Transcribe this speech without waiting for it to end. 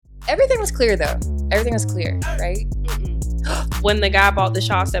Everything was clear, though. Everything was clear, right? When the guy bought the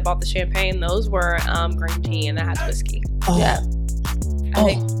shots that bought the champagne, those were green tea and that has whiskey. Oh. Yeah. I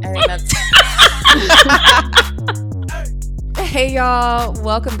think that's... Hey, y'all.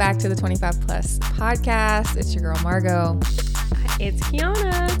 Welcome back to the 25 Plus podcast. It's your girl, Margot. It's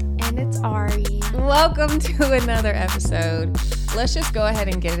Kiana. And it's Ari. Welcome to another episode. Let's just go ahead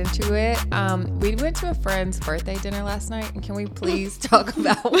and get into it. We went to a friend's birthday dinner last night, and can we please talk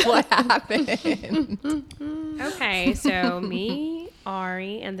about what happened? Okay, so me,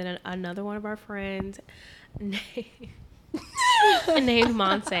 Ari, and then another one of our friends named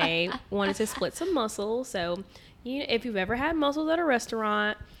Monse wanted to split some mussels. So, if you've ever had mussels at a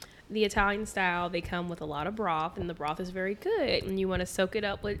restaurant, the Italian style, they come with a lot of broth, and the broth is very good. And you want to soak it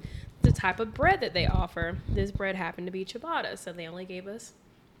up with the type of bread that they offer. This bread happened to be ciabatta, so they only gave us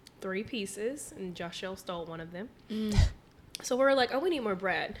 3 pieces, and Joshua stole one of them. So we were like, oh, we need more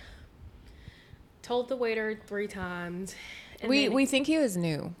bread. Told the waiter 3 times. And We think he was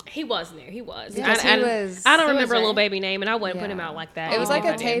new. He was new. He was. Because I don't remember a little right? baby name, and I wouldn't put him out like that. It was even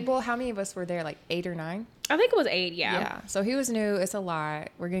like if a I did. table. How many of us were there? Like 8 or 9? I think it was 8, yeah. Yeah. So he was new. It's a lot.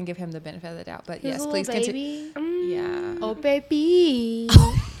 We're going to give him the benefit of the doubt. But He was yes, a please little continue. baby. Yeah. Oh, baby.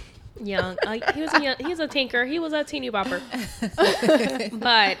 Young. He was a tinker. He was a teeny bopper.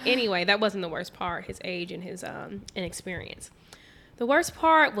 But anyway, that wasn't the worst part. His age and his inexperience. The worst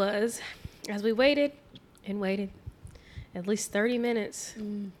part was, as we waited and waited, at least 30 minutes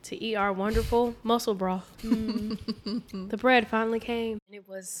to eat our wonderful mussel broth. The bread finally came. And it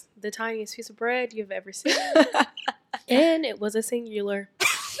was the tiniest piece of bread you've ever seen. And it was a singular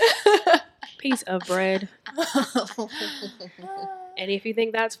piece of bread. And if you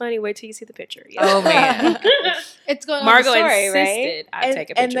think that's funny, wait till you see the picture. Yeah. Oh, man. It's going Margot on the story, insisted right? I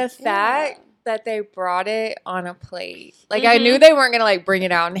take a picture. And the fact that they brought it on a plate. Like, I knew they weren't going to, like, bring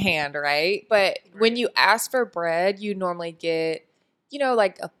it out in hand, right? But when you ask for bread, you normally get,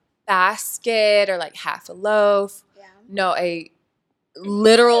 like a basket or, like, half a loaf. Yeah. No, a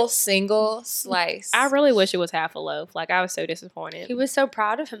literal single slice. I really wish it was half a loaf. Like, I was so disappointed. He was so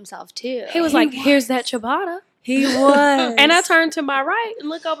proud of himself, too. He was like, here's that ciabatta. He was. And I turned to my right and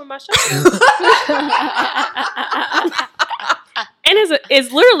look over my shoulder. And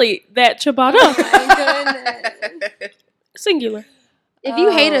it's literally that ciabatta. My goodness. Singular. If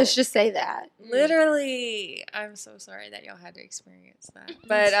you hate us, just say that. Literally. I'm so sorry that y'all had to experience that.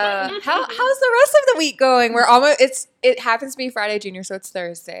 But how's the rest of the week going? We're almost it happens to be Friday Junior, so it's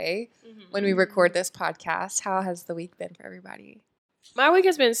Thursday when we record this podcast. How has the week been for everybody? My week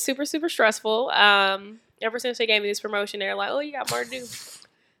has been super, super stressful. Ever since they gave me this promotion, they're like, oh, you got more to do. So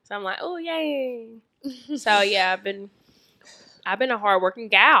I'm like, oh, yay. So yeah, I've been a hardworking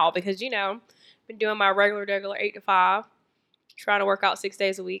gal because, been doing my regular 8 to 5, trying to work out 6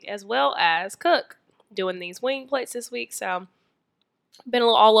 days a week, as well as cook, doing these wing plates this week. So been a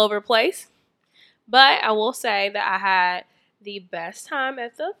little all over the place. But I will say that I had the best time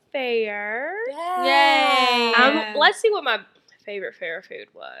at the fair. Yay. Let's see what my favorite fair food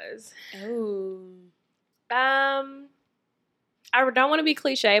was. Ooh. I don't want to be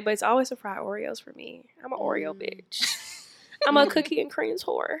cliche, but it's always the fried Oreos for me. I'm an Oreo bitch. I'm a cookie and cream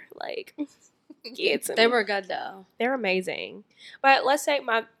whore. Like, get to They me. were good, though. They're amazing. But let's say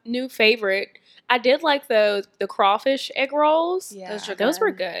my new favorite, I did like the crawfish egg rolls. Yeah. Those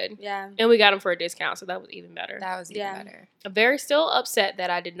were good. Yeah. And we got them for a discount, so that was even better. That was even Yeah. better. I'm very still upset that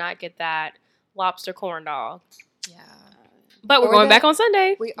I did not get that lobster corn dog. Yeah. But we're Or going that- back on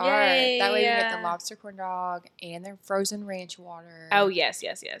Sunday. We are. Yay, That way we get the yeah. lobster corn dog and their frozen ranch water. Oh, yes.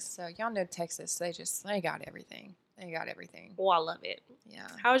 So y'all know Texas, they got everything. They got everything. Oh, I love it. Yeah.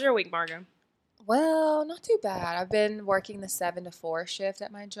 How was your week, Margo? Well, not too bad. I've been working the 7 to 4 shift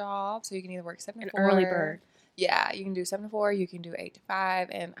at my job. So you can either work 7 to An 4. early bird. Yeah, you can do 7 to 4, you can do 8 to 5.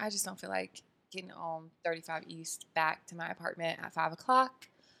 And I just don't feel like getting on 35 East back to my apartment at 5 o'clock.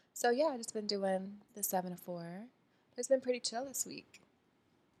 So yeah, I've just been doing the 7 to 4. It's been pretty chill this week.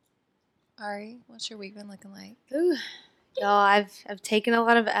 Ari, what's your week been looking like? Ooh. Yo, I've taken a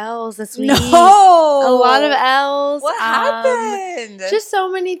lot of L's this week. No! A lot of L's. What happened? Just so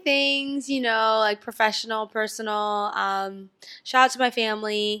many things, like professional, personal. Shout out to my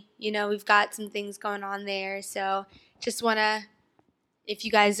family. We've got some things going on there. So just want to, if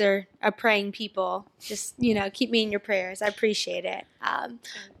you guys are praying people, just, keep me in your prayers. I appreciate it.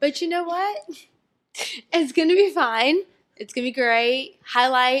 But you know what? It's going to be fine. It's going to be great.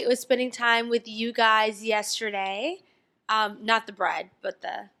 Highlight was spending time with you guys yesterday. Not the bread, but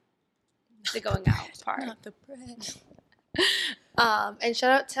the going out part. Not the bread. And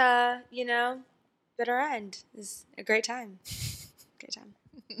shout out to, Bitter End. It was a great time. Great time.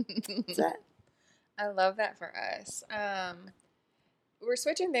 That's it. I love that for us. We're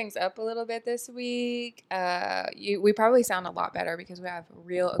switching things up a little bit this week. We probably sound a lot better because we have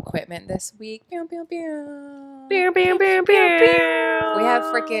real equipment this week. Pew, pew, pew. Pew, pew, pew, pew. We have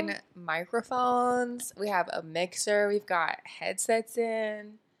freaking microphones. We have a mixer. We've got headsets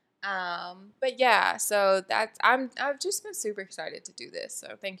in. But yeah, so I've just been super excited to do this.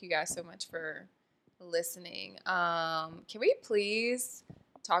 So thank you guys so much for listening. Can we please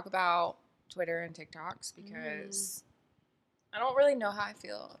talk about Twitter and TikToks, because I don't really know how I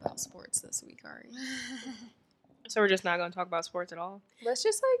feel about sports this week, Ari. So we're just not going to talk about sports at all? Let's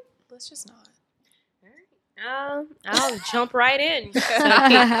just not. I'll jump right in.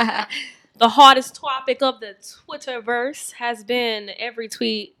 The hottest topic of the Twitterverse has been every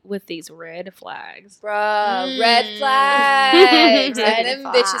tweet with these red flags. Bruh, red flags. Red And them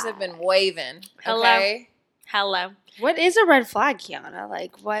flag. bitches have been waving. Hello. Okay? Hello. What is a red flag, Kiana?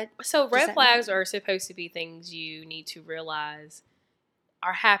 Like, what? So Does red that flags are supposed to be things you need to realize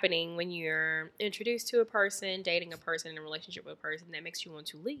are happening when you're introduced to a person, dating a person, in a relationship with a person that makes you want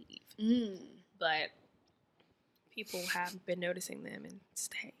to leave. But people have been noticing them and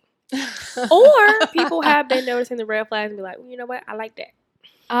staying. Or people have been noticing the red flags and be like, well, you know what? I like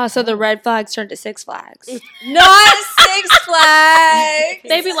that. So the red flags turned to Six Flags. Not Six Flags.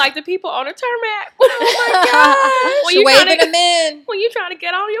 They be like the people on a tarmac. Oh my gosh. When you trying waving to- them in. When you trying to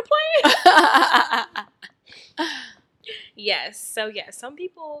get on your plane. Yes. So, yes, some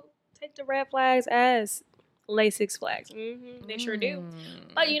people take the red flags as Six Flags. They sure do.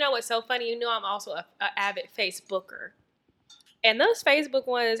 But you know what's so funny? You know I'm also a avid Facebooker. And those Facebook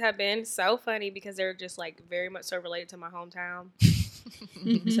ones have been so funny because they're just like very much so related to my hometown.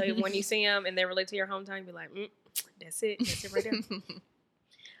 So when you see them and they relate to your hometown, you be like, that's it. That's it right there.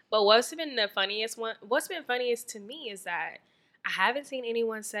 But what's been funniest to me is that I haven't seen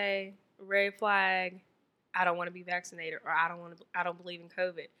anyone say red flag, I don't want to be vaccinated, or I don't believe in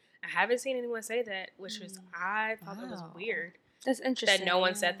COVID. I haven't seen anyone say that, which was I thought that was weird That's interesting. that no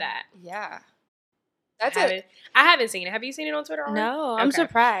one said that. Yeah. I haven't seen it. Have you seen it on Twitter already? No, I'm Okay.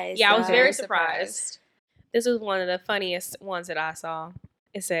 surprised. Yeah, I was though. very surprised. This was one of the funniest ones that I saw.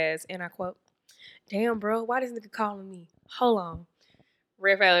 It says, and I quote, "Damn, bro, why this nigga calling me? Hold on.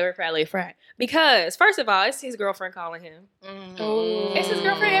 Red flag. Because, first of all, it's his girlfriend calling him. Oh. It's his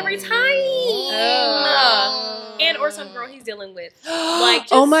girlfriend every time. Oh. And or some girl he's dealing with. Like,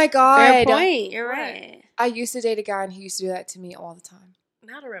 oh my Fair God. point. You're What? right. I used to date a guy and he used to do that to me all the time.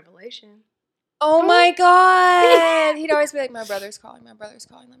 Not a revelation. Oh my God. He'd always be like, my brother's calling. Let me call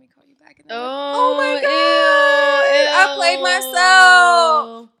you back. And then oh my God. I played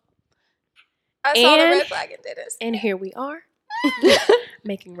myself. I saw the And- red flag and did it. And here we are.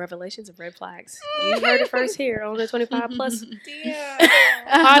 Making revelations of red flags. You heard it first here on the 25 Plus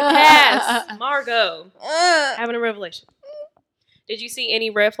podcast. Margot, having a revelation. Did you see any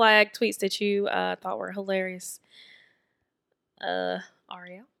red flag tweets that you thought were hilarious? Ariel?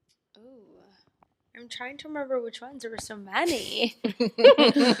 I'm trying to remember which ones. There were so many.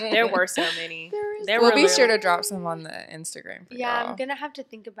 There were so many. There We'll were be sure literally- to drop some on the Instagram for Yeah, y'all. I'm gonna have to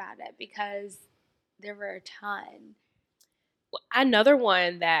think about it because there were a ton. Another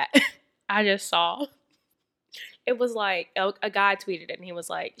one that I just saw. It was like a guy tweeted it and he was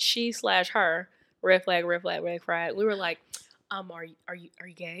like, she/her, red flag. We were like, are you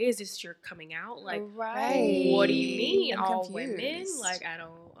gay? Is this your coming out? Like, Right. what do you mean? I'm All confused. women? Like, I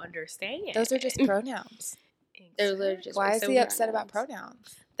don't understand. Those are just pronouns. They're literally just Why is so he upset about pronouns.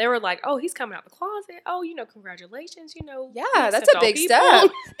 pronouns? They were like, oh, he's coming out the closet. Oh, congratulations. Yeah, we that's accept a all big people.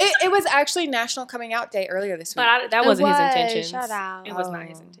 step. It was actually National Coming Out Day earlier this week. But that wasn't his was. intention. Shut out. It was not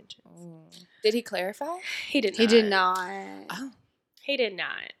his Oh. intention. Did he clarify? He did not. He did not. Oh, He did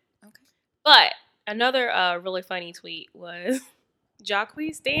not. okay. But another really funny tweet was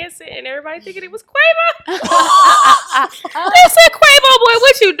Jacquees dancing and everybody thinking it was Quavo. They said, Quavo, boy,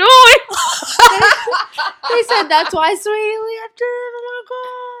 what you doing? They said that's why Sweetie left him.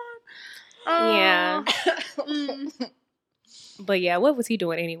 Yeah. Oh my god. But yeah, what was he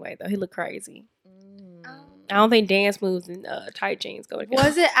doing anyway, though? He looked crazy. Mm. I don't think dance moves and tight jeans go together.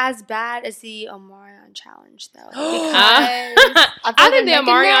 Was it as bad as the Omarion challenge though? I think the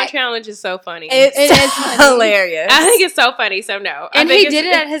Omarion challenge is so funny. It is funny. hilarious. I think it's so funny, so no. I And think he it's- did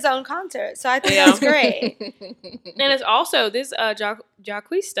it at his own concert, so I think Yeah. that's great. And it's also, this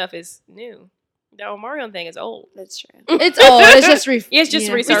Jacquees stuff is new. The Omarion thing is old. That's true. It's old. It's just It's just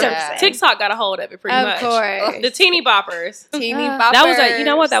resurfacing. TikTok got a hold of it pretty Of much. course. The teeny boppers. Teeny That boppers.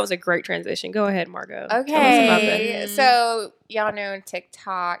 That was that was a great transition. Go ahead, Margot. Tell us about that. Okay, so y'all know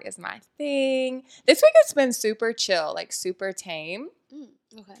TikTok is my thing. This week it's been super chill, like super tame.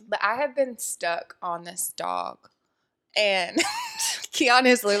 Okay. But I have been stuck on this dog. And Keon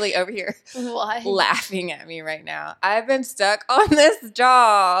is literally over here Why? laughing at me right now. I've been stuck on this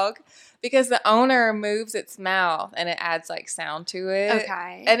dog because the owner moves its mouth and it adds like sound to it.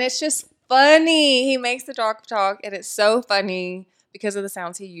 Okay. And it's just funny. He makes the dog talk and it's so funny because of the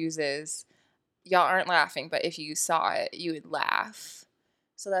sounds he uses. Y'all aren't laughing, but if you saw it, you would laugh.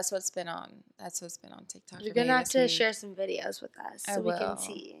 So that's what's been on TikTok. You're gonna have to share some videos with us so we can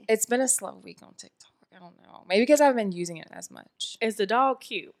see. It's been a slow week on TikTok. I don't know. Maybe because I haven't been using it as much. Is the dog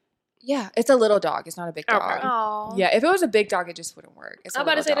cute? Yeah, it's a little dog. It's not a big dog. Okay. Oh. Yeah, if it was a big dog, it just wouldn't work. It's I'm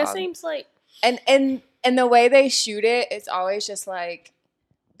about to say dog. that seems like. And the way they shoot it, it's always just like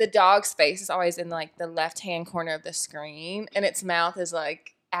the dog's face is always in like the left-hand corner of the screen, and its mouth is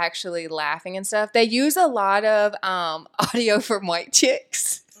like actually laughing and stuff. They use a lot of audio from white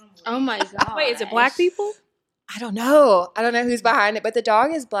chicks. Oh my god. Wait, is it black people? I don't know who's behind it, but the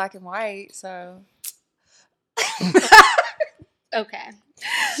dog is black and white, so. Okay.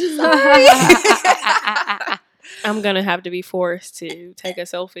 I'm gonna have to be forced to take a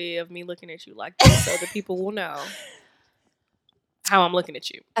selfie of me looking at you like this, so the people will know how I'm looking at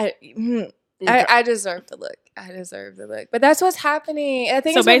you. I deserve the look. But that's what's happening. I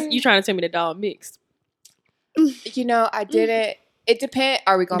think so. Basically, you trying to tell me the dog mixed? I didn't. It depends.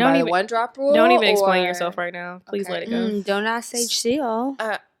 Are we going by the one drop rule? Don't even explain yourself right now. Please let it go. Don't ask Sage Seal.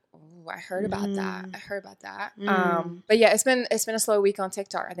 I heard about that. But yeah, it's been a slow week on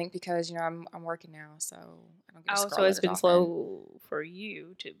TikTok. I think because I'm working now, so I don't get to scroll so it's it been often. slow for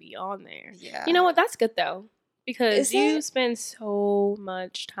you to be on there. Yeah. You know what? That's good though, because Is you it? spend so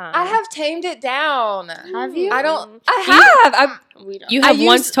much time. I have tamed it down. Have you? I don't. I have. We don't. You have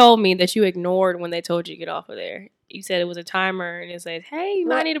once told me that you ignored when they told you to get off of there. You said it was a timer and it said, "Hey, you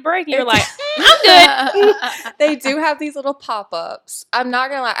might need a break." And you're like, "I'm good." They do have these little pop-ups. I'm not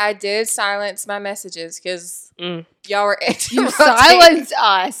gonna lie. I did silence my messages because y'all were interrupting. You silenced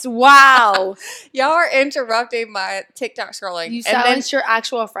us. Wow. Y'all are interrupting my TikTok scrolling. You silenced your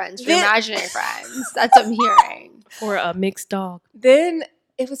actual friends, your imaginary friends. That's what I'm hearing. Or a mixed dog. Then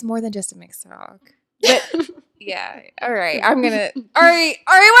it was more than just a mixed dog. But yeah. All right. I'm gonna. Ari,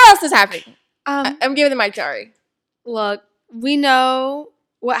 what else is happening? I'm giving the mic to Ari. Look, we know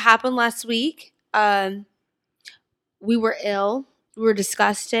what happened last week. We were ill. We were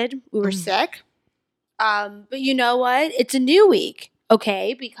disgusted. We were sick. But you know what? It's a new week,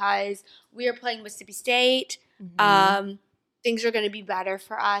 okay? Because we are playing Mississippi State. Things are going to be better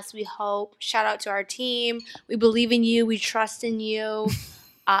for us, we hope. Shout out to our team. We believe in you. We trust in you.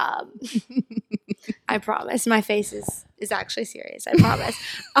 I promise. My face is actually serious. I promise.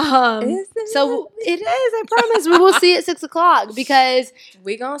 So it is. I promise. We will see at 6:00 because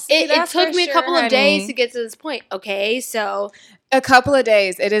we gonna see. It took me a couple of days to get to this point. Okay, so a couple of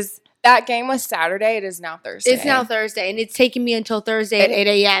days. It is. That game was Saturday. It is now Thursday. It's now Thursday, and it's taking me until Thursday at 8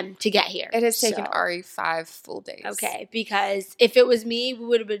 a.m. to get here. It has taken Ari 5 full days. Okay, because if it was me, we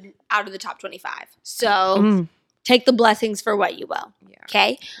would have been out of the top 25. So take the blessings for what you will. Yeah.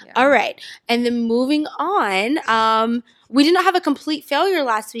 Okay? Yeah. All right. And then moving on, we did not have a complete failure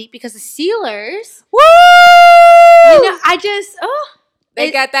last week because the Steelers. Woo! They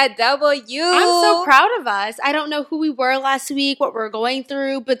got that W. I'm so proud of us. I don't know who we were last week, what we were going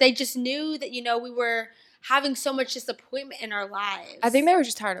through, but they just knew that, we were having so much disappointment in our lives. I think they were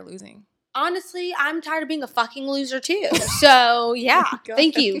just tired of losing. Honestly, I'm tired of being a fucking loser too. So, yeah.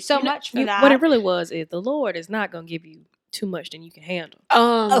 Thank you so much for that. What it really was is the Lord is not going to give you too much than you can handle.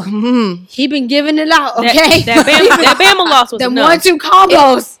 He been giving it out, okay? That Bama loss was them enough. 1-2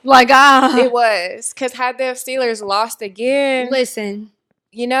 combos. It was. Because had the Steelers lost again. Listen.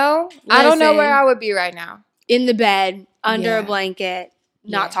 I don't know where I would be right now. In the bed, under a blanket,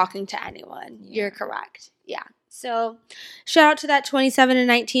 not talking to anyone. Yeah. You're correct. Yeah. So, shout out to that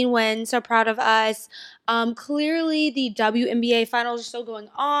 27-19 win. So proud of us. Clearly, the WNBA finals are still going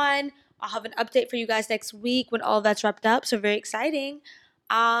on. I'll have an update for you guys next week when all of that's wrapped up. So, very exciting.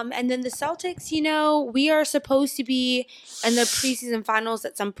 And then the Celtics, we are supposed to be in the preseason finals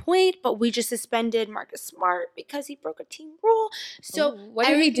at some point, but we just suspended Marcus Smart because he broke a team rule. So what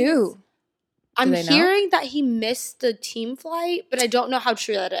did he do? I'm hearing that he missed the team flight, but I don't know how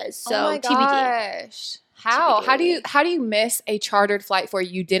true that is. So oh my TBD. Gosh. How? TBD. How do you miss a chartered flight for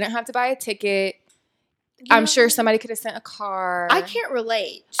you didn't have to buy a ticket? I'm sure somebody could have sent a car. I can't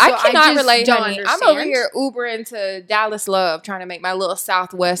relate. So I cannot relate, honey. I'm over here Ubering to Dallas Love trying to make my little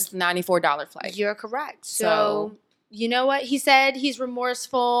Southwest $94 flight. You're correct. So, you know what? He said he's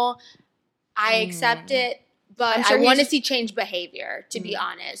remorseful. I accept it, but I want to see change behavior, to be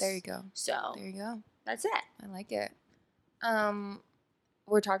honest. There you go. So, there you go. That's it. I like it.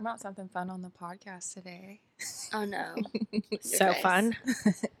 we're talking about something fun on the podcast today. Oh no. So fun.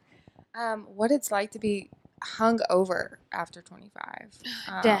 What it's like to be hung over after 25.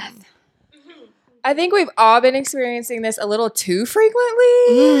 Death. I think we've all been experiencing this a little too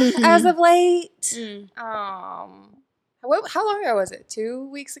frequently as of late. Mm. How long ago was it? 2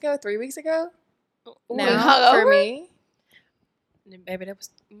 weeks ago? 3 weeks ago? Being No, hung for over? me. Baby, that was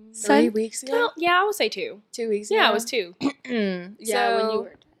 3 weeks ago? no, yeah, I would say 2. 2 weeks ago? Yeah, it was 2. Yeah, when you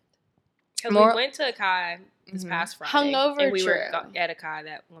were Because More- we went to Akai this Mhm. past Friday. Hungover, and we were true. at Akai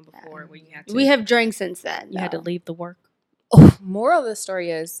that one before where you had to. We have drank since then. You had to though. leave the work. Moral of the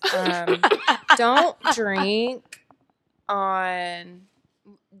story is don't drink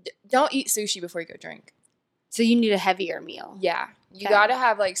don't eat sushi before you go drink. So you need a heavier meal. Yeah. You Okay. gotta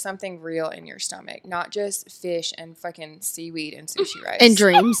have like something real in your stomach, not just fish and fucking seaweed and sushi rice. And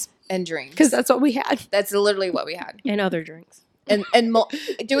dreams. And dreams. Because that's what we had. That's literally what we had. And other drinks. And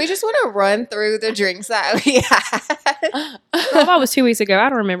do we just want to run through the drinks that we had? Well, that was 2 weeks ago. I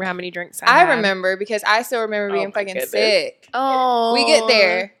don't remember how many drinks I I had. remember because I still remember Oh being my fucking goodness. sick. Oh. We get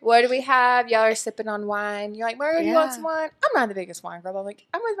there. What do we have? Y'all are sipping on wine. You're like, Margo, do you want Yeah. some wine? I'm not the biggest wine girl. But I'm like,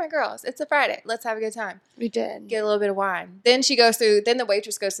 I'm with my girls. It's a Friday. Let's have a good time. We did. Get a little bit of wine. Then the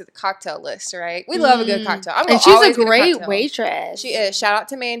waitress goes through the cocktail list, right? We love a good cocktail. I'm gonna And she's always a get great cocktail. waitress. She is. Shout out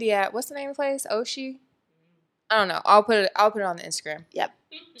to Mandy at, what's the name of the place? Oshi? I don't know. I'll put it on the Instagram. Yep.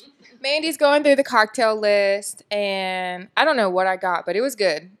 Mandy's going through the cocktail list, and I don't know what I got, but it was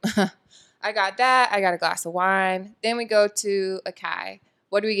good. I got that. I got a glass of wine. Then we go to Akai.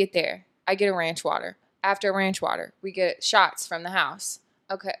 What do we get there? I get a ranch water. After ranch water, we get shots from the house.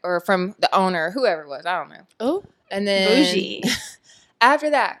 Okay, or from the owner, whoever it was. I don't know. Oh, And then bougie. after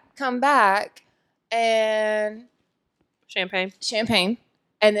that, come back and Champagne.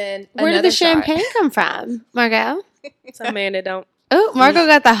 and then Where did another the shot. champagne come from, Margo? Some man that don't. Oh, Margo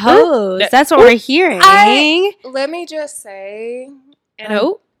got the hose. That- That's what we're hearing. Let me just say, And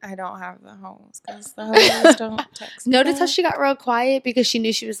who? I don't have the hoes because the hoes don't text. Notice how me. she got real quiet because she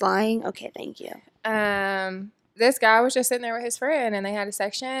knew she was lying? Okay, thank you. This guy was just sitting there with his friend, and they had a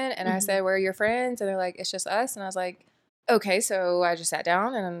section, and I Mhm. said, "Where are your friends?" And they're like, "It's just us." And I was like, "Okay." So I just sat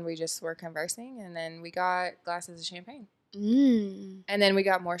down, and we just were conversing, and then we got glasses of champagne, Mm. and then we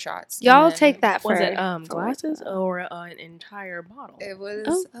got more shots. and Y'all then take that for Was it for glasses or an entire bottle? It was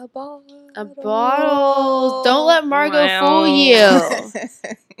Oh. a bottle. a bottle. Don't let Margo Wow. fool you.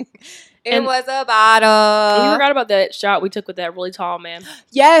 It And- was a bottle. We forgot about that shot we took with that really tall man.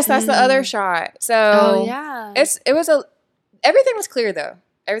 Yes, that's the Mm. other shot. So Oh yeah. everything was clear though.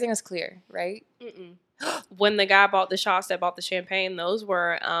 Everything was clear, right? Mm-mm. When the guy bought the shots that bought the champagne, those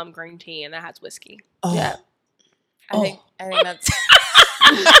were green tea and that has whiskey. Oh. Yeah. I think that's.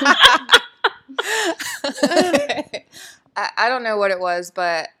 I don't know what it was,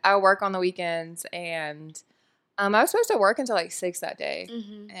 but I work on the weekends, and I was supposed to work until like 6 that day,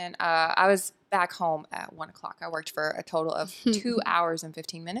 Mhm. and I was back home at 1 o'clock. I worked for a total of 2 hours and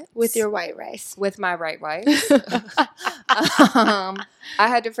 15 minutes With your white rice. with my right wife. I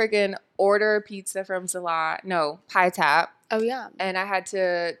had to freaking order pizza from Pie Tap. Oh yeah. And I had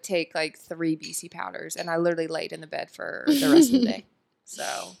to take like 3 BC powders, and I literally laid in the bed for the rest of the day.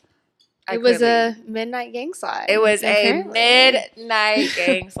 So It was a midnight gang slide. It was a apparently. midnight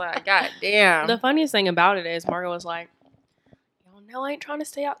gang slide. God damn. The funniest thing about it is Margo was like, "Y'all know I ain't trying to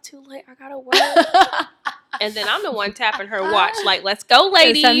stay out too late. I gotta work." And then I'm the one tapping her watch, like, "Let's go,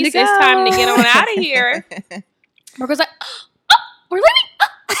 ladies. time to It's time to go." get on out of here." Margo's like, "Oh, we're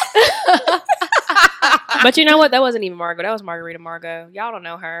leaving." But you know what? That wasn't even Margo. That was Margarita Margo. Y'all don't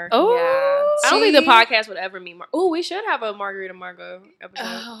know her. Oh. Yeah. I don't think the See? podcast would ever meet Margo. Oh, we should have a Margarita Margo episode.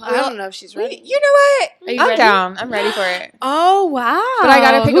 Oh, I don't know if she's ready. You know what? Are you I'm ready? down. I'm ready for it. Oh wow! But I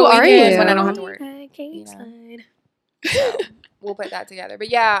gotta pick Who a are weekend you? when I don't have to work. You know. So we'll put that together. But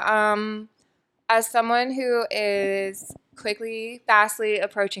yeah, as someone who is fastly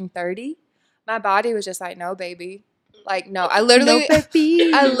approaching 30, my body was just like, no, baby. Like, no. I literally.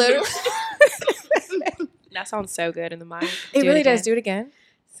 That sounds so good in the mind. It really does. again. Do it again.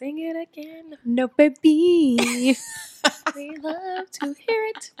 Sing it again. No baby. We love to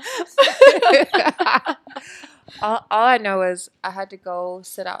hear it. all I know is I had to go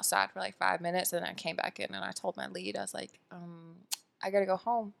sit outside for like 5 minutes, and then I came back in, and I told my lead, I was like, I gotta go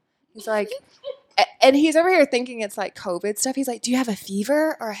home. He's like, and he's over here thinking it's like COVID stuff. He's like, do you have a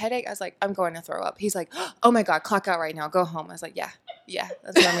fever or a headache? I was like, I'm going to throw up. He's like, oh my God, clock out right now. Go home. I was like, yeah,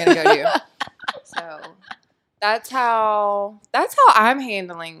 that's what I'm gonna go do. So that's how I'm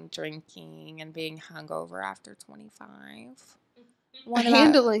handling drinking and being hungover after 25. What about-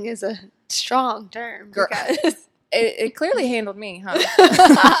 Handling is a strong term. Girl. Because it clearly handled me,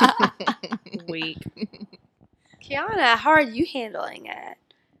 huh? Weak. Kiana, how are you handling it?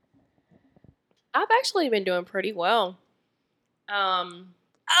 I've actually been doing pretty well. Oh,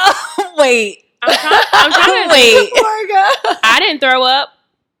 wait. I'm trying to Wait. Margo. I didn't throw up.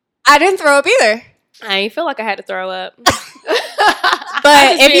 I didn't throw up either. I ain't feel like I had to throw up. But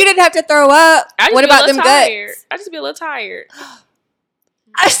just if be- you didn't have to throw up, I just what be a about them little guts? tired. I just be a little tired.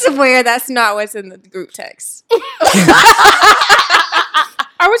 I swear that's not what's in the group text. Are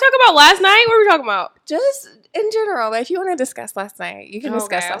we talking about last night? What are we talking about? Just in general, but if you want to discuss last night, you can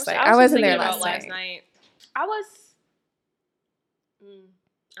discuss last night. I was wasn't thinking there about last night. I was.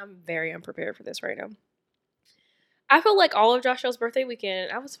 I'm very unprepared for this right now. I feel like all of Joshua's birthday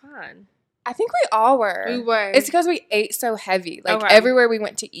weekend, I was fine. I think we all were. We were. It's because we ate so heavy. Like Okay. everywhere we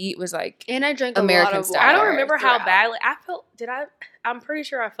went to eat was like And I drank American a lot of style. water. I don't remember how throughout. badly I felt. I'm pretty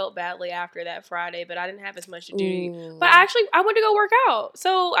sure I felt badly after that Friday, but I didn't have as much to do. ooh. But actually, I went to go work out,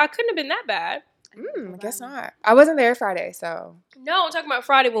 so I couldn't have been that bad. I guess not. I wasn't there Friday, so. No, I'm talking about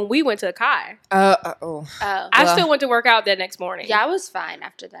Friday when we went to Kai. Oh. Oh. I Well. still went to work out that next morning. Yeah, I was fine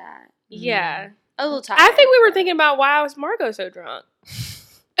after that. Yeah. A little tired. I think we were thinking about why was Margot so drunk.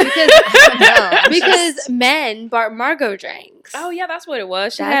 because men bought Margo drinks. Oh yeah, that's what it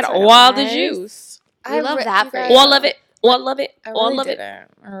was. She That's had what it all the was. juice. We love that for you. Oh, I love it. Oh, I love it. I Oh, I really love it. didn't.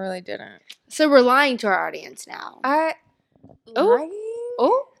 I really didn't. So we're lying to our audience now. I. Oh. Lying?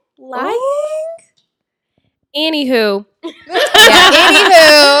 Oh, Lying? Anywho, Yeah,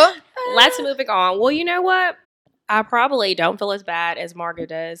 anywho. let's moving on. Well, you know what? I probably don't feel as bad as Margot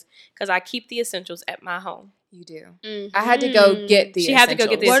does because I keep the essentials at my home. You do. Mhm. I had to go get the She had to go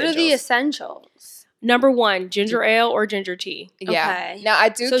get the What are the essentials. essentials? Number 1, ginger ale or ginger tea. Yeah. Okay. Now I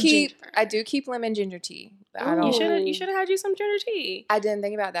do So keep ginger. lemon ginger tea. But I Ooh. don't. You should have had you some ginger tea. I didn't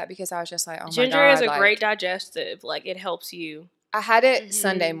think about that because I was just like, oh my Ginger god. is a like, great digestive. Like it helps you. I had it Mhm.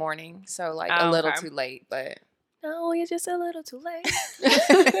 Sunday morning, so like Oh, a little okay. too late, but. No, you're just a little too late.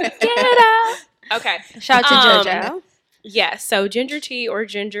 Get out. Okay. Shout out to JoJo. Yes. So ginger tea or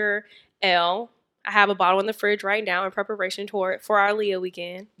ginger ale. I have a bottle in the fridge right now in preparation for our Leah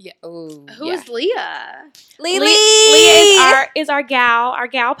weekend. Yeah. Ooh. Who yeah. is Leah? Leah is our gal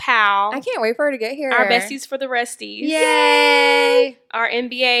pal. I can't wait for her to get here. Our besties for the resties. Yay! Our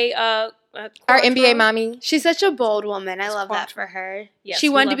NBA Our quadro. NBA mommy. She's such a bold woman. I It's love that quadro. for her. Yes, she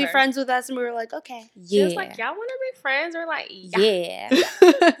we wanted to love be her. friends with us, and we were like, okay. She was like, y'all want to be friends? We're like, yeah.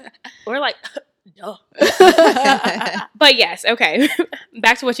 Yeah. We're like, no. But yes, okay.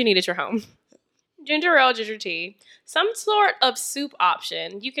 Back to what you need at your home. Ginger ale, ginger tea, some sort of soup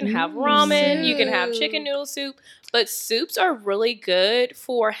option. You can have ramen, you can have chicken noodle soup, but soups are really good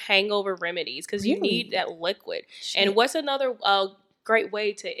for hangover remedies because you need that liquid. And what's another great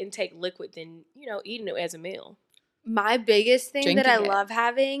way to intake liquid than, eating it as a meal? My biggest thing that I Drinking it. love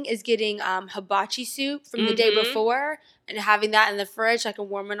having is getting hibachi soup from the day Mhm. before and having that in the fridge. I can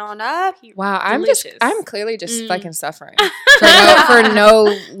warm it on up. Wow, Delicious. I'm clearly just Mm. fucking suffering for no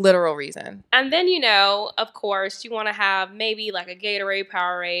literal reason. And then, of course, you want to have maybe like a Gatorade,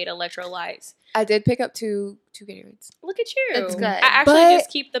 Powerade, electrolytes. I did pick up two Gatorades. Look at you. It's good. I actually But-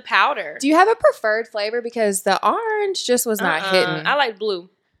 just keep the powder. Do you have a preferred flavor? Because the orange just was not hitting. I like blue.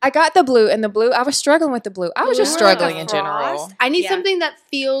 I got the blue, and the blue, I was struggling with the blue. I was just Blue or struggling the in general. Frost? I need Yeah. something that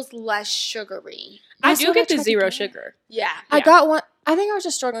feels less sugary. I That's do what get the tried to zero get. sugar. Yeah. I Yeah. got one. I think I was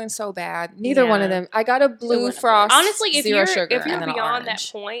just struggling so bad. Neither one of Yeah. them. I got a blue wouldn't frost. Honestly, if zero you're sugar, if you're and then an beyond that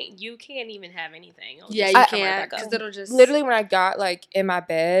orange. point, you can't even have anything. It'll Yeah, just you come right can't back up. because it'll just Literally, when I got like in my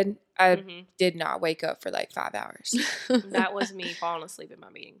bed, I Mhm. did not wake up for like 5 hours. That was me falling asleep in my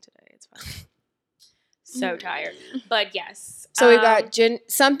meeting today. It's fine. So tired, but yes. So we got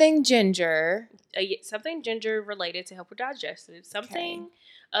something ginger. Something ginger related to help with digestive. Something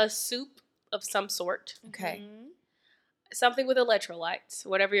a soup of some sort. Okay. Mhm. Something with electrolytes,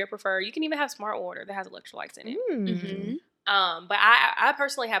 whatever you prefer. You can even have Smart Water that has electrolytes in it. Mhm. But I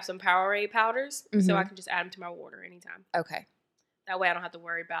personally have some Powerade powders, so I Mhm. can just add them to my water anytime. Okay. That way I don't have to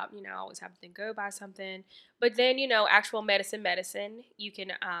worry about, always having to go buy something. But then, actual medicine, you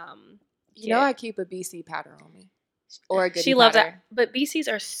can You know I keep a BC powder on me. Or a good She loves that. But BCs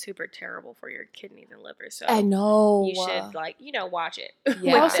are super terrible for your kidneys and liver, so I know. you should watch it.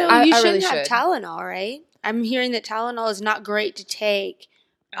 Yeah. with Also, them. I you really shouldn't have should. Tylenol, right? I'm hearing that Tylenol is not great to take.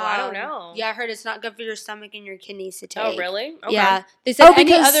 Oh, I don't know. Yeah, I heard it's not good for your stomach and your kidneys to take. Oh, really? Okay. Yeah. They said any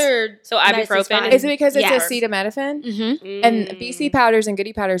because- other So medicine's ibuprofen fine. Is it because it's Yeah. acetaminophen? Mm-hmm. And Mm. BC powders and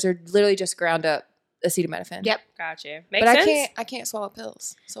Goody powders are literally just ground up acetaminophen. Yep. Gotcha. Makes But sense. I can't swallow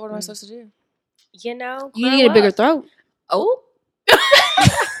pills. So what am I supposed to do? You grow need a bigger up. throat. Oh.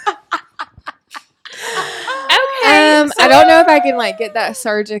 Okay. I don't know if I can like get that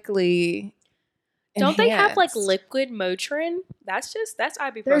surgically. Don't they have like enhanced. liquid Motrin? That's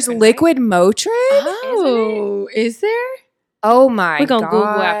ibuprofen. There's right? liquid Motrin? Oh, is there? Oh my god. We're gonna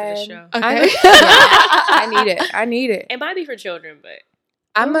Google after the show. Okay. I need it. It might be for children, but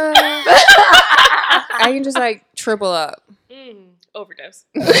I can just like triple up. overdose.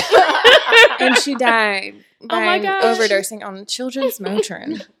 And she died my by gosh. overdosing on children's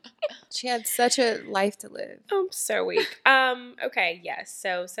Motrin. She had such a life to live. I'm so weak. Okay, yes.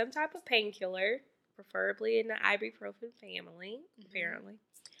 So some type of painkiller, preferably in the ibuprofen family, apparently.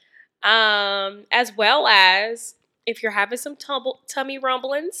 As well as if you're having some tummy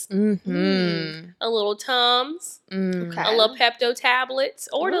rumblings, Mm-hmm. a little Tums, Okay. a little Pepto tablets,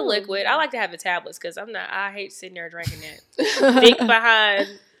 or the Ooh. liquid. I like to have the tablets because I hate sitting there drinking that thick behind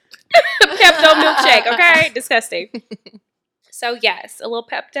Pepto milkshake. Okay, disgusting. So yes, a little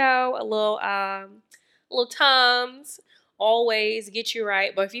Pepto, a little Tums, always get you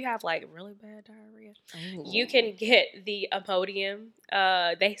right. But if you have like really bad diarrhea, you can get the Imodium.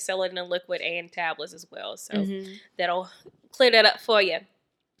 They sell it in a liquid and tablets as well, so that'll clear that up for you.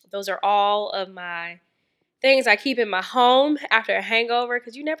 Those are all of my things I keep in my home after a hangover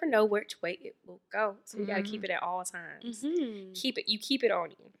because you never know which way it will go. So you got to keep it at all times. Keep it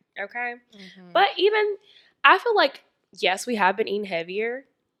on you, okay? But even I feel like yes, we have been eating heavier,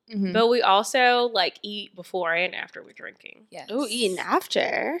 but we also like eat before and after we're drinking. Yes. Oh, eating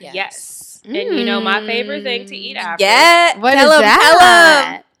after. Yes. And you know my favorite thing to eat after. Yeah. What Tell is 'em,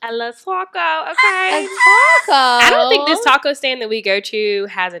 that? I love taco, okay? Taco. I don't think this taco stand that we go to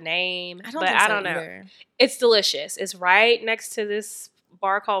has a name, I don't but think I so don't know. either. It's delicious. It's right next to this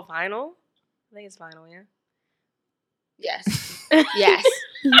bar called Vinyl. I think it's Vinyl, yeah. Yes. Yes.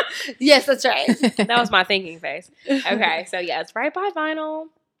 Yes, that's right. That was my thinking face. Okay, so yeah, it's right by Vinyl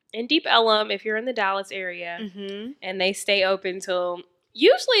in Deep Ellum if you're in the Dallas area. And they stay open till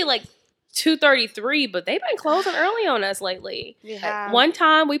usually like 2:33, but they've been closing early on us lately. Yeah. One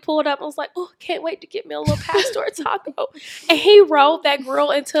time we pulled up and was like, oh, can't wait to get me a little pastor taco. And he rolled that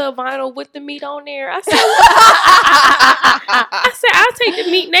grill into a Vinyl with the meat on there. I said, I'll take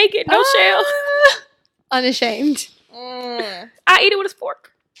the meat naked, no shell. Unashamed. I eat it with a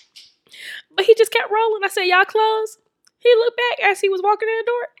fork. But he just kept rolling. I said, y'all closed? He looked back as he was walking in the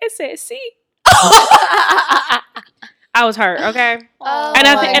door and said, see? I was hurt, okay? Oh and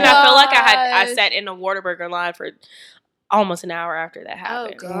my I feel like I gosh. sat in a Whataburger line for almost an hour after that Oh,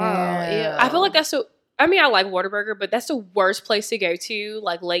 happened. girl. Yeah. I feel like that's so. I mean, I like Whataburger, but that's the worst place to go to,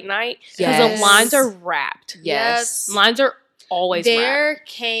 like late night, because Yes. the lines are wrapped. Yes. Lines are always wrapped. Their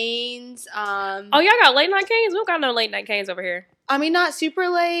canes. Oh, y'all got late night canes? We don't got no late night canes over here. I mean, not super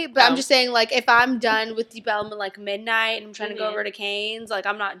late, but I'm Oh. just saying, like, if I'm done with Deep Ellum at like midnight and I'm trying to go Mhm. over to Cane's, like,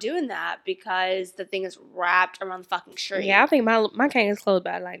 I'm not doing that because the thing is wrapped around the fucking street. Yeah, I think my cane is closed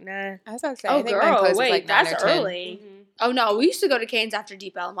by like 9. I was about to say, Oh, I think mine girl, closes wait, like 9 that's or 10. early. Oh, no, we used to go to Cane's after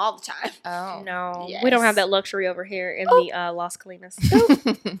Deep Ellum all the time. Oh. No, Yes. we don't have that luxury over here in the Las Colinas.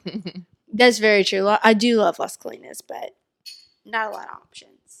 That's very true. I do love Las Colinas, but not a lot of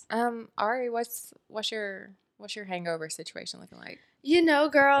options. Ari, what's your hangover situation looking like? You know,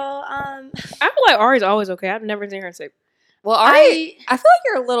 girl, I feel like Ari's always okay. I've never seen her sick. Well, Ari, I feel like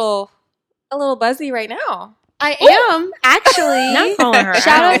you're a little buzzy right now. I am actually. Not calling her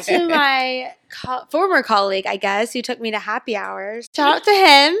Shout out. out to my former colleague, I guess, who took me to happy hours. Shout out to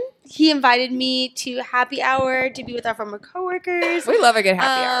him. He invited me to happy hour to be with our former coworkers. We love a good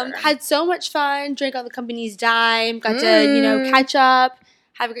happy hour. Had so much fun, drank on the company's dime, got to, catch up,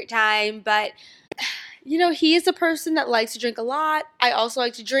 have a great time. But, he is a person that likes to drink a lot. I also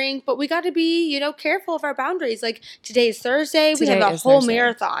like to drink, but we got to be, careful of our boundaries. Like, today is Thursday. We Today have a is whole Thursday.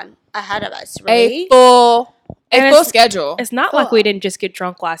 marathon ahead of us, A right? full And schedule. It's not like we didn't just get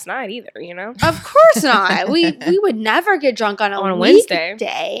drunk last night either, Of course not. We would never get drunk on a Wednesday.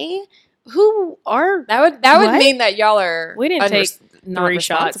 weekday. Who are That would What? mean that y'all are We didn't take not 3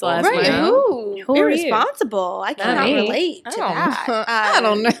 shots responsible. last right? night. Who Who are you? irresponsible? I cannot me. relate to that. I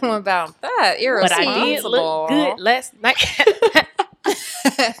don't know about that. But I did Irresponsible. look good last night.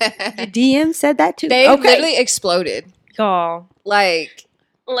 The DM said that too. They Okay. literally exploded. Y'all, Like,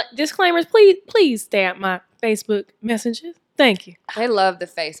 disclaimers, please stay out my Facebook messages. Thank you. they love the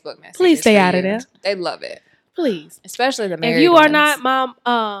Facebook messages. Please stay for out of you. there. They love it. Please. Especially the married If you are ones. not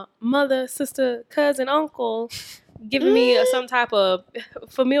my mother, sister, cousin, uncle, giving me some type of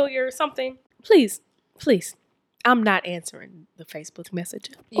familiar something, please, I'm not answering the Facebook message.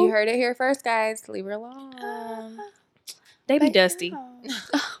 You heard it here first, guys. Leave her alone. They be dusty.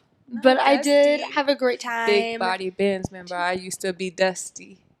 But I did Dusty. have a great time. Big body Benz member. I used to be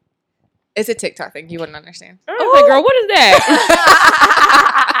dusty. It's a TikTok thing. You wouldn't understand. I was like, girl, what is that?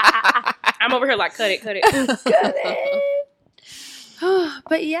 I'm over here like, cut it.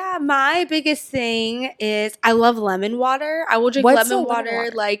 But yeah, my biggest thing is I love lemon water. I will drink What's lemon a lemon water.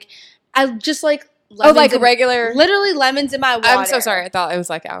 water? Like, I just like Oh, lemons like in- regular. literally lemons in my water. I'm so sorry. I thought it was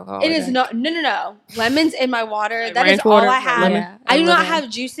like alcohol. It is not. No. Lemons in my water. Like That is ranch all water, I like have. lemon? Yeah, I do not lemon. have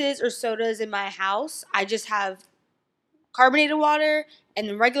juices or sodas in my house. I just have carbonated water and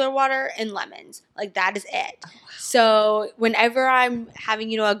then regular water and lemons. Like, that is it. So whenever I'm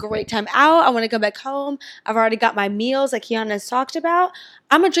having, a great time out, I want to go back home. I've already got my meals like Kiana's talked about.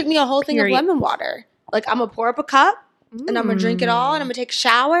 I'm going to drink me a whole thing Period. of lemon water. Like, I'm going to pour up a cup. And I'm going to drink it all, and I'm going to take a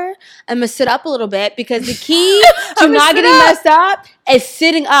shower. I'm going to sit up a little bit because the key to not getting messed up is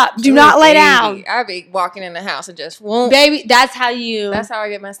sitting up. Do not lay down. I be walking in the house and just won't. Baby, that's how you, That's how I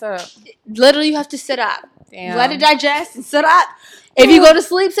get messed up. literally you have to sit up. Damn. Let it digest and sit up. If you go to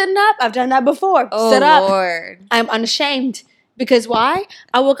sleep sitting up, I've done that before. Oh, Sit up. Lord. I'm unashamed. Because why?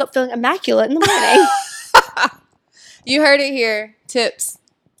 I woke up feeling immaculate in the morning. You heard it here. Tips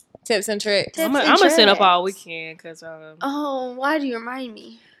and tricks. Tips I'm and going to sit up tricks. all weekend because Oh, why do you remind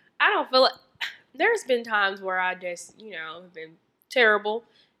me? I don't feel like there's been times where I just, have been terrible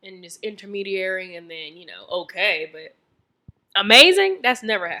and just intermediary and then, okay, but amazing, that's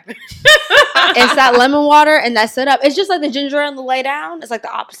never happened. It's that lemon water and that sit up. It's just like the ginger ale and the lay down. It's like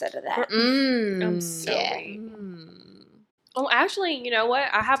the opposite of that. I'm so Yeah. weak. Oh, actually, you know what?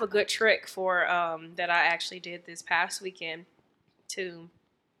 I have a good trick for that I actually did this past weekend to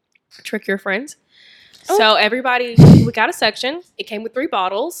trick your friends. Oh. So everybody, we got a section. It came with 3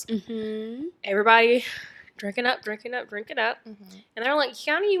 bottles. Mm-hmm. Everybody drinking up. Mhm. And they're like,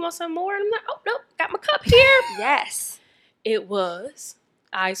 Kiana, you want some more? And I'm like, oh, nope, got my cup here. Yes. It was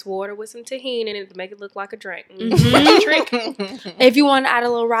ice water with some tahini in it to make it look like a drink. Mhm. Trick. If you want to add a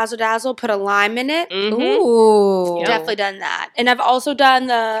little razzle dazzle, put a lime in it. Ooh. Yep. Definitely done that. And I've also done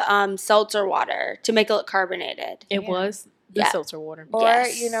the seltzer water to make it look carbonated. It Yeah. was the Yeah. seltzer water. Or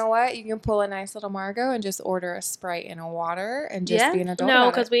Yes. you know what? You can pull a nice little Margot and just order a Sprite and a water and just Yeah. be an adult. No,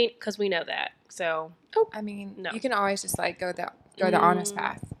 about it. because we know that. So I mean, No. you can always just like go the honest Mm.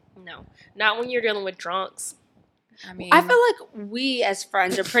 path. no, not when you're dealing with drunks. I mean, I feel like we as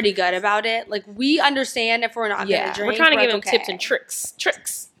friends are pretty good about it. Like, we understand if we're not Yeah. going to drink. We're trying to like, give them okay. tips and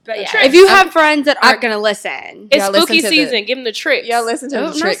tricks. But yeah, Tricks. if you have friends that aren't going to listen, It's Yeah, listen spooky to the- season. Give them the tricks. y'all listen to Oh, the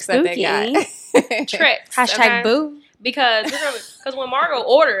not tricks that they got. Tricks. hashtag okay? boo. Because when Margot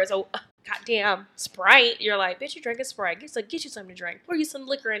orders a goddamn Sprite, you're like, bitch, you drinking Sprite. Get you something to drink. Pour you some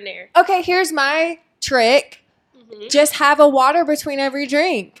liquor in there. Okay, here's my trick. Mm-hmm. Just have a water between every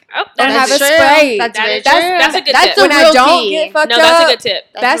drink. Oh, And have a true. Sprite. That's That very is- true. that's a good That's tip. the When I real don't key. get fucked No, up, that's a good tip.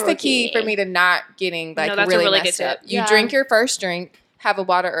 that's the the real key key. for me to not getting like No, that's a really really good messed up. tip. You Yeah. drink your first drink, have a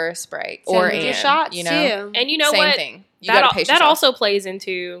water or a Sprite, Same or with your and, shots you know, too. And you know same what? thing. You gotta pace That yourself. also plays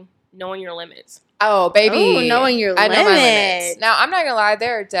into knowing your limits. Oh, baby. Ooh, knowing your I know my limits. limits. Now, I'm not gonna lie.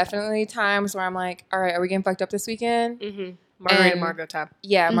 There are definitely times where I'm like, all right, are we getting fucked up this weekend? Mm-hmm. Margarita And- Margot time.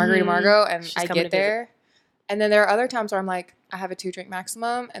 Yeah, Margarita Mhm. Margot, and She's I coming get to visit. there. And then there are other times where I'm like, I have a 2-drink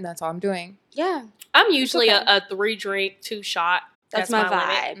maximum, and that's all I'm doing. Yeah, I'm usually okay. a 3-drink, 2-shot. that's my limit.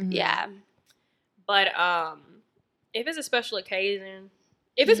 vibe. Mhm. Yeah. But if it's a special occasion,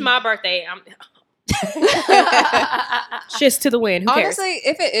 if it's my birthday, I'm shits to the wind. Who cares? Honestly,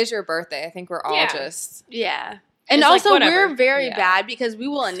 if it is your birthday, I think we're all Yeah. just. Yeah. And It's like, also, whatever. we're very Yeah. bad because we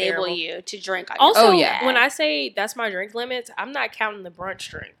will enable Terrible. you to drink on Also, your Oh, yeah. birthday. when I say that's my drink limits, I'm not counting the brunch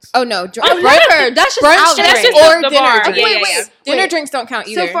drinks. Oh no, Oh, never. That's just brunch out That's drinks just drinks. the or dinner bar. drinks. Yeah, Wait, yeah, wait, yeah. dinner Wait. drinks don't count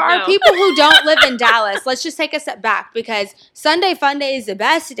So either. for our No. people who don't live in Dallas, let's just take a step back because Sunday Funday is the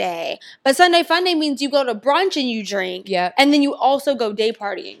best day. But Sunday Funday means you go to brunch and you drink, Yep. and then you also go day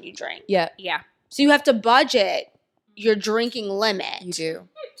party and you drink. Yep. Yeah. So you have to budget your drinking limit. You do.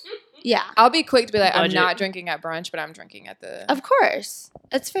 Yeah. I'll be quick to be like, Budget. I'm not drinking at brunch, but I'm drinking at the. Of course.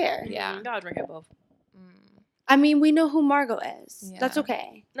 That's fair. Yeah. Y'all drink it both. Mm. I mean, we know who Margot is. Yeah. That's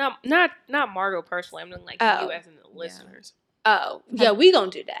okay. Not Margot personally. I'm doing like Oh. you as in the listeners. Oh, yeah, we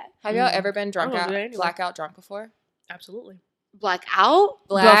gonna do that. Have y'all ever been drunk Oh, out, do that anyway. blackout drunk before? Absolutely. Blackout?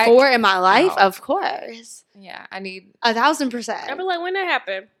 Black Before in my life? out. Of course. Yeah, I need. 1,000%. I'd be like, when that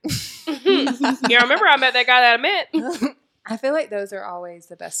happened? Yeah, I remember I met that guy that I met. I feel like those are always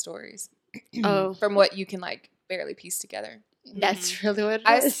the best stories. Oh. From what you can like barely piece together. That's really what it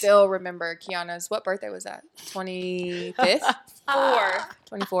I is. still remember Kiana's. What birthday was that? 25th,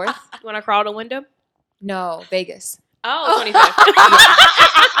 24th? When I crawled a window. No, Vegas. Oh,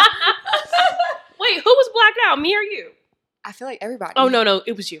 25th. Wait, who was blacked out? Me or you? I feel like everybody. Oh no,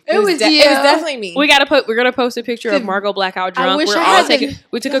 it was you. It was you. It was definitely me. We're gonna post a picture of Margot blackout drunk. wish We're I all had taking.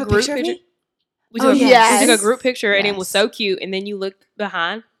 We You took have a group picture of picture. me? We took, yes. we took a group picture and it was Yes. so cute. And then you look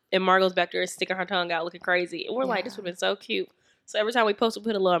behind and Margot's back there sticking her tongue out looking crazy. And we're like, this would have been so cute. So every time we post, we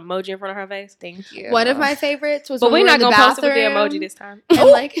put a little emoji in front of her face. Thank you. One of my favorites was But when we're we were not in the going to post it with the bathroom, emoji this time. and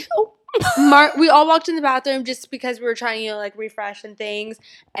like we all walked in the bathroom just because we were trying to like refresh and things.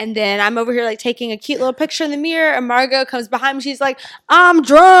 And then I'm over here like taking a cute little picture in the mirror, and Margot comes behind me. She's like, "I'm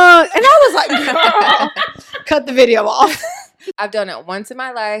drunk," and I was like, "Girl, cut the video off." I've done it once in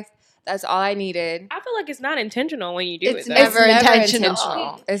my life. That's all I needed. I feel like it's not intentional when you do It's it. Though. never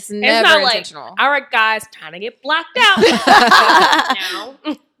intentional. It's never not like, intentional. All right, guys, time to get blacked out.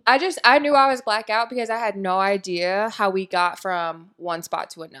 No. I knew I was blackout because I had no idea how we got from one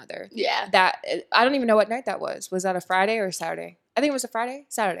spot to another. Yeah, I don't even know what night that was. Was that a Friday or a Saturday? I think it was a Friday.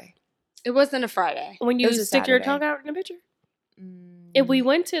 Saturday. it wasn't a Friday. When It you was a stick your Saturday. tongue out in the picture. If we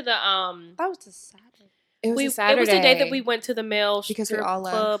went to the That was a Saturday. It was a it Saturday. was the day that we went to the male Because we strip all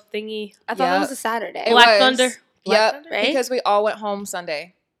left. club thingy. I thought it Yep. was a Saturday. It Black was. Thunder. Black Yep. Thunder? Right? Because we all went home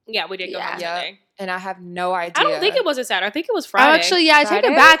Sunday, Yeah, we did go Yeah. home Yep. Sunday. and I have no idea. I don't think it was a Saturday. I think it was Oh, Friday. actually, yeah, I take Friday?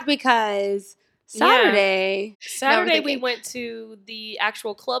 it back because Yeah. Saturday. Saturday we thinking. went to the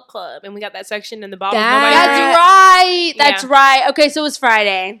actual club, and we got that section in the bottom. That- That's right. That's Yeah. right. Okay, so it was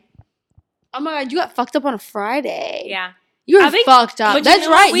Friday. Oh my god, you got fucked up on a Friday. Yeah, You were I think- fucked up. but That's you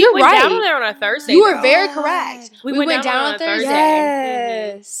know, right. we You're went down right. there on a Thursday. You were though. very God. correct. We We went went down down on on a Thursday.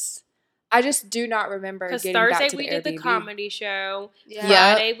 Thursday. Yes. I just do not remember Because getting back Thursday to we the did the Airbnb. comedy show. Yeah.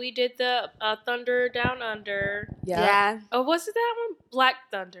 Yeah. Friday we did the Thunder Down Under. Yeah. Oh, what's it that one? Black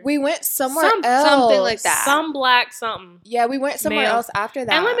Thunder. We went somewhere Some- else. something like that. Some black something. Yeah, we went somewhere Male. else after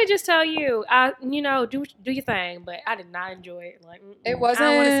that. And let me just tell you, do your thing, but I did not enjoy it. Like It I don't want to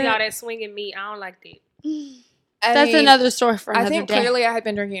see wasn't- all that swinging meat. I don't like that. I That's mean, another story for I another think day. clearly I had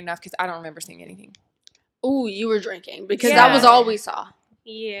been drinking enough because I don't remember seeing anything. Ooh, you were drinking because Yeah. that was all we saw.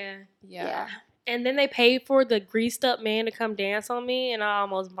 Yeah. Yeah. And then they paid for the greased up man to come dance on me, and I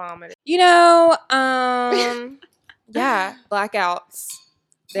almost vomited. You know, yeah, blackouts.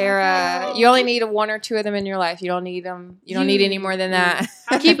 They're you only need one or two of them in your life. You don't need them. You don't need any more than that.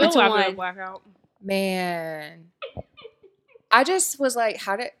 How Keep you it to feel after one. a blackout? Man, I just was like,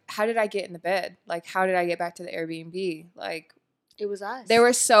 how did I get in the bed? Like, how did I get back to the Airbnb? Like, It was us. there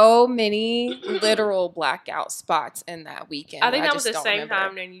were so many literal blackout spots in that weekend. I think that was just the don't same remember.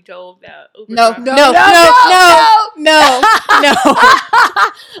 time that you told that Uber No, driver. no, no, no,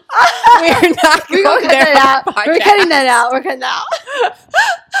 We're not We're going gonna cut there. that on out. We're podcast. cutting that out. We're cutting that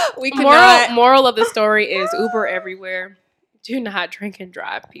out. We cannot. Moral of the story is Uber everywhere. Do not drink and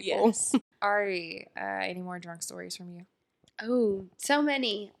drive, people. Yes. Ari, any more drunk stories from you? Oh, so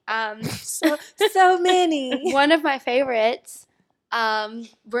many. So many. One of my favorites.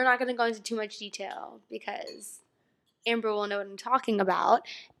 We're not going to go into too much detail because Amber will know what I'm talking about.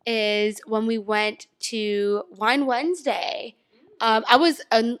 Is when we went to Wine Wednesday. I was,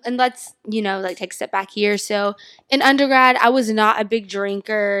 and let's take a step back here. So in undergrad, I was not a big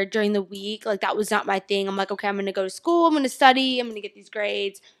drinker during the week. Like that was not my thing. I'm like, okay, I'm going to go to school. I'm going to study. I'm going to get these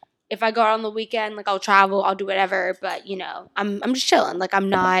grades. If I go out on the weekend, like I'll travel, I'll do whatever. But I'm just chilling. Like I'm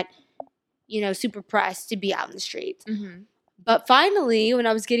not, super pressed to be out in the streets. Mm-hmm. But finally, when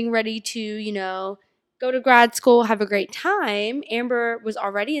I was getting ready to, go to grad school, have a great time, Amber was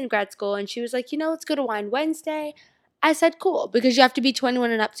already in grad school and she was like, let's go to Wine Wednesday. I said, cool, because you have to be 21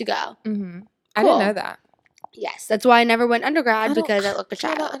 and up to go. Mm-hmm. I Cool. didn't know that. Yes, that's why I never went undergrad I don't- because I looked a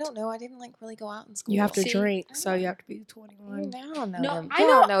I child. don't know. I didn't really go out in school. You have to See, drink, I so know. you have to be 21. I don't know. No, them. I Y'all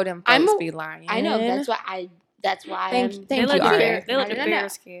know- know them I'm folks a- be lying. I know that's why Thank- I'm. thank They you, let the Ari. bear, they let the No, no, bear no.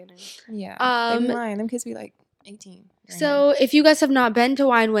 skin. Yeah. They be Um, lying. Them kids be like 18. So if you guys have not been to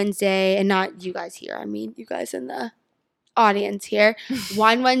Wine Wednesday, and not you guys here, I mean you guys in the audience here,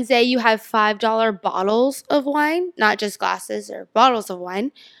 Wine Wednesday, you have $5 bottles of wine, not just glasses or bottles of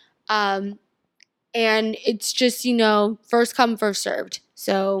wine. And it's just, first come, first served.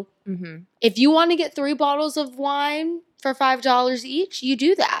 So Mm-hmm. if you want to get 3 bottles of wine for $5 each, you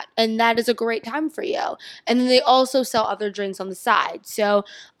do that. And that is a great time for you. And then they also sell other drinks on the side. So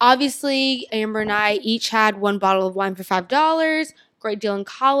obviously, Amber and I each had 1 bottle of wine for $5. Great deal in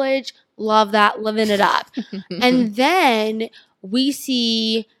college. Love that. Living it up. And then we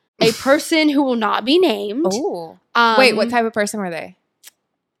see a person who will not be named. Oh. Wait, what Um, type of person were they?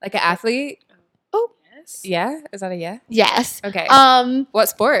 Like an athlete? Yes. Yeah? Is that a yeah? Yes. Okay. What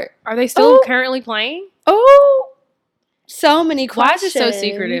sport? Are they still Oh. currently playing? So many Why questions. is it so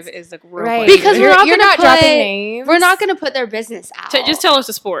secretive? Is the real Right. question. Because You're we're not not gonna dropping put- names. We're not going to put their business out. Just tell us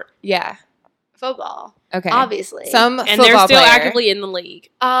the sport. Yeah. Football. Okay. Obviously. Some And football they're still player. actively in the league.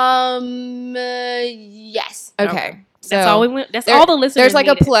 Yes. Okay. That's So all we went. That's all the listeners. There's like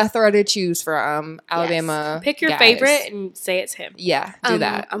needed. a plethora to choose from. Alabama. Pick your guys. favorite and say it's him. Yeah, do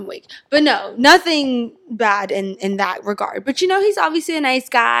that. I'm weak. But no, nothing bad in that regard. But he's obviously a nice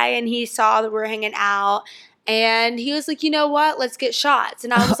guy, and he saw that we were hanging out, and he was like, you know what? Let's get shots.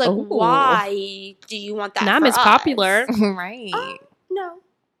 And I was like, Oh. why do you want that? And I'm for as popular. us? Right. No.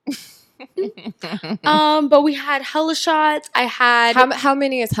 But we had hella shots. I had. How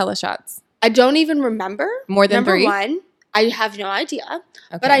many is hella shots? I don't even remember. More than Number 3? one, I have no idea.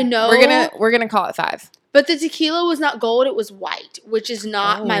 Okay. But I know we're gonna call it 5. But the tequila was not gold; it was white, which is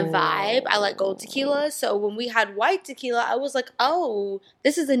not my Oh. vibe. I like gold tequila, so when we had white tequila, I was like, "Oh,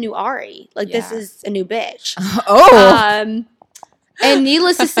 this is a new Ari. Like this Yeah. is a new bitch." Oh. And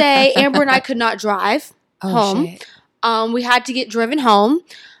needless to say, Amber and I could not drive home. Shit. We had to get driven home.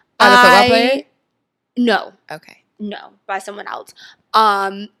 By the football player? No, Okay. no, by someone else.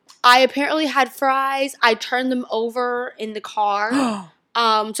 I apparently had fries. I turned them over in the car.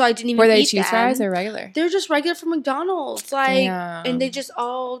 So I didn't even Were they eat cheese them. fries or regular? They're just regular from McDonald's, like, Damn. and they just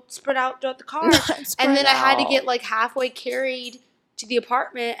all spread out throughout the car. And then I had to get like halfway carried to the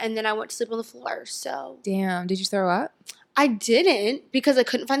apartment, and then I went to sleep on the floor. So Damn. Did you throw up? I didn't because I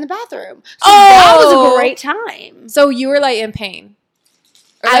couldn't find the bathroom. So that was a great time. So you were like in pain.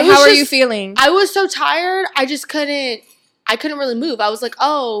 Or, I like, was how are you just- feeling? I was so tired, I just couldn't. I couldn't really move. I was like,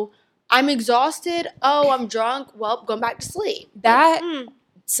 oh, I'm exhausted. Oh, I'm drunk. Well, going back to sleep. That Like,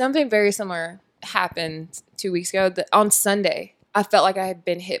 something very similar happened 2 weeks ago. On Sunday, I felt like I had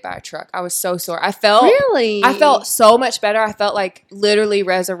been hit by a truck. I was so sore. I felt really? I felt so much better. I felt like literally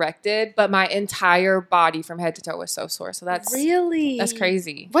resurrected, but my entire body from head to toe was so sore. So that's really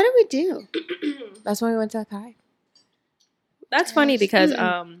crazy. What did we do? That's when we went to Akai. That's funny because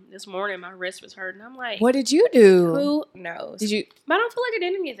Hmm. this morning my wrist was hurting. I'm like, What did you do? who knows? Did you? But I don't feel like I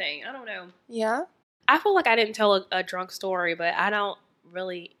did anything. I don't know. Yeah. I feel like I didn't tell a drunk story, but I don't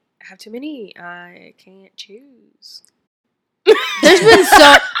really have too many. I can't choose. There's been so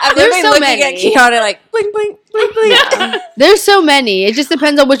I'm there's literally so looking many. at Kiana like blink, blink, blink, blink. Yeah. There's so many. It just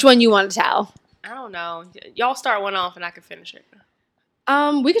depends on which one you want to tell. I don't know. Y'all start one off and I can finish it.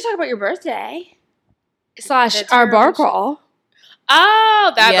 We could talk about your birthday / our That's bar yours. crawl.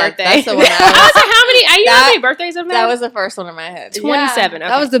 Oh, that Yeah, birthday. that's the one I was like, how many? You know how That- many birthdays I've had? That was the first one in my head. 27, Yeah,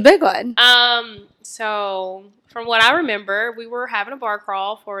 okay. That was the big one. So from what I remember, we were having a bar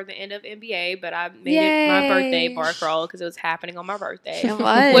crawl for the end of NBA, but I made it my birthday Yay. bar crawl because it was happening on my birthday. It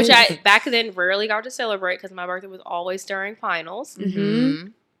was. Which I back then rarely got to celebrate because my birthday was always during finals.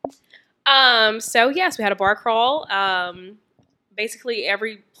 Mhm. So yes, we had a bar crawl. Basically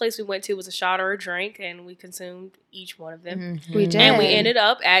every place we went to was a shot or a drink, and we consumed each one of them. We did. And we ended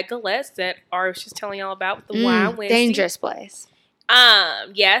up at Galette's that Ari was just telling y'all about with the wine Wednesday. Dangerous place.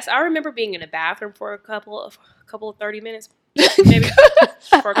 Yes, I remember being in the bathroom for a couple of 30 minutes, maybe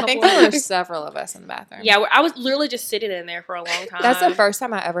for a I think couple there of were several of us in the bathroom. Yeah, I was literally just sitting in there for a long time. That's the first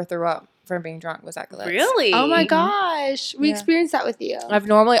time I ever threw up from being drunk was at Galette's. Really? Oh my gosh. We Yeah. experienced that with you. I've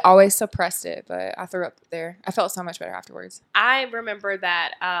normally always suppressed it, but I threw up there. I felt so much better afterwards. I remember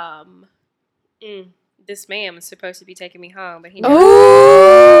that this man was supposed to be taking me home, but he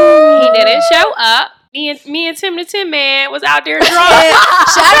Oh. didn't show up. Me and Tim the Tin Man was out there drunk.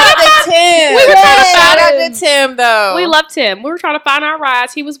 Shout out to Tim. We were trying to Shout out find to Tim though. We loved him. We were trying to find our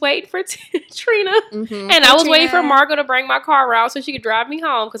rides. He was waiting for Trina. Mhm. And I was waiting for Trina. Margot to bring my car out so she could drive me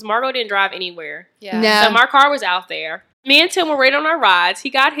home because Margot didn't drive anywhere. Yeah. No. So my car was out there. Me and Tim were waiting on our rides. He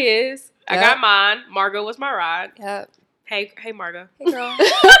got his. I Yep. got mine. Margot was my ride. Yep. Hey, Margot. Hey girl.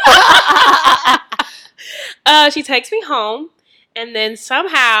 She takes me home, and then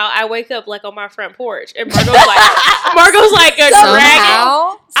somehow I wake up like on my front porch, and Margot's like dragging.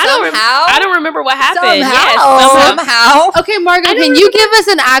 Somehow. I don't remember what happened. Somehow. Yes, somehow. Somehow. Okay, Margot, I don't can you give us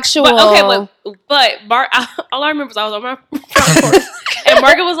an actual? But all I remember was I was on my front porch, and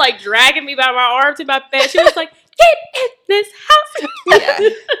Margot was like dragging me by my arm to my bed. She was like, "Get in this house." Yeah.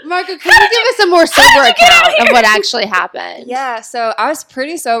 Margot, can you give us a more sober account of what actually happened? Yeah, so I was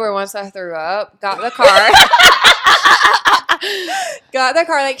pretty sober once I threw up. Got the car. Got the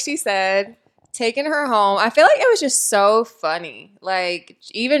car, like she said. Taking her home. I feel like it was just so funny. Like,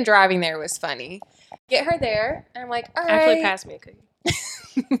 even driving there was funny. Get her there. And I'm like, all right. Actually, pass me a cookie.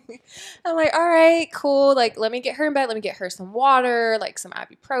 I'm like, all right, cool. Like, let me get her in bed. Let me get her some water, like some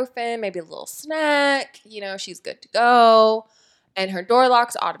ibuprofen, maybe a little snack. You know, she's good to go. And her door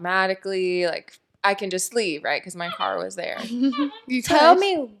locks automatically. Like, I can just leave, right? Because my car was there. You Tell could.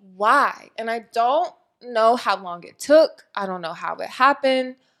 me why. And I don't know how long it took. I don't know how it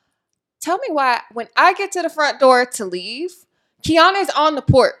happened. Tell me why when I get to the front door to leave, Kiana's on the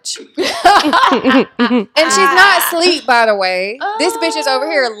porch. And she's not asleep, by the way. This bitch is over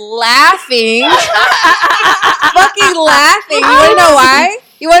here laughing. Fucking laughing. You want to know why?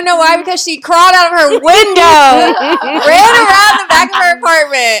 You want to know why? Because she crawled out of her window, ran around the back of her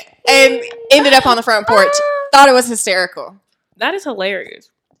apartment, and ended up on the front porch. Thought it was hysterical. That is hilarious.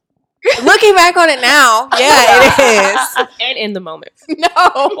 Looking back on it now, yeah, it is. And in the moment.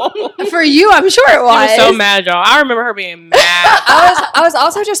 No. For you, I'm sure it I was. was so mad, y'all. I remember her being mad. I was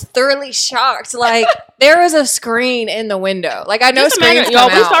also just thoroughly shocked. Like, there was a screen in the window. Like, I know Just screens imagine, come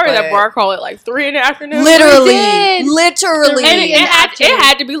y'all, we out, started but that bar crawl at like 3 in the afternoon. literally. And Literally. it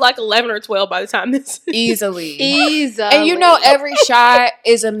had to be like 11 or 12 by the time this. Easily. Easily. And you know, every shot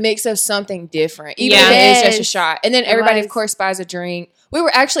is a mix of something different. Even if it is just a shot. And then everybody, of course, buys a drink. We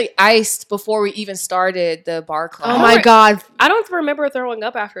were actually iced before we even started the bar crawl. Oh my God. I don't remember throwing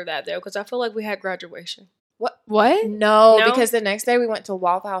up after that, though, because I feel like we had graduation. What? No, No? because the next day we went to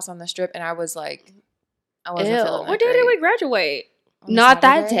Waffle House on the Strip, and I was like, I wasn't Ew. feeling that What day did great. we graduate? On Not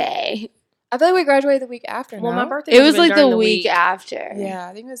that Saturday? day. I feel like we graduated the week after. Well, no? my birthday It was been like the during week after. Yeah,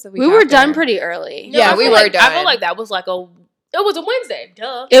 I think it was the week We were after. done pretty early. No, Yeah, I we feel were like, I feel done. like that was like it was a Wednesday.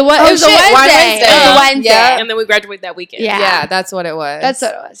 Duh. It was, Oh, it was shit, a Wine Wednesday. Wednesday. It was a Wednesday. Yeah. And then we graduated that weekend. Yeah. Yeah, that's what it was. That's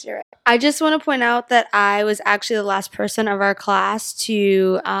what it was. You're right. I just want to point out that I was actually the last person of our class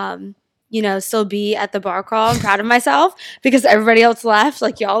to, still be at the bar crawl. I'm proud of myself because everybody else left,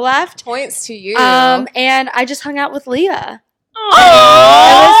 like y'all left. Points to you. And I just hung out with Leah. Aww.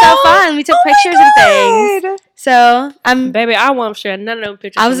 It was so fun. We took pictures and things. So Baby, I won't share none of them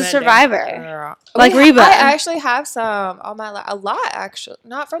pictures. I was from a that day. survivor. Girl. Like Reba. I actually have some on my a lot actually,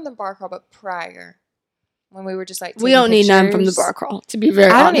 not from the bar crawl, but prior when we were just like. We taking don't need none from the pictures. bar crawl, to be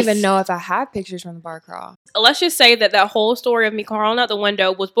very I honest. don't even know if I have pictures from the bar crawl. Let's just say that whole story of me crawling out the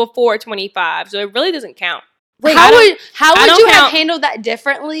window was before 25, so it really doesn't count. Wait, I how don't- would I don't you have count- handled that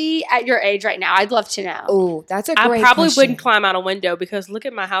differently at your age right now? I'd love to know. Oh, that's a I great probably question. wouldn't climb out a window because look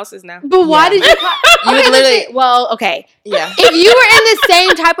at my houses now. But why Yeah. did you? You would Okay, literally- Well, okay. Yeah. If you were in the same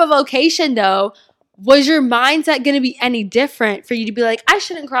type of location, though, was your mindset going to be any different for you to be like, I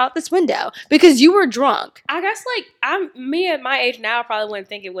shouldn't crawl out this window because you were drunk? I guess me at my age now, I probably wouldn't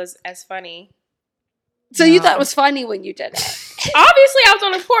think it was as funny. So you No. thought it was funny when you did it. Obviously, I was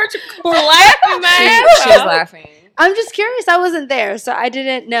on the porch laughing my ass She was off. laughing. I'm just curious. I wasn't there, so I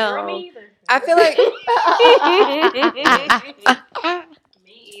didn't Girl, know. me either. I feel like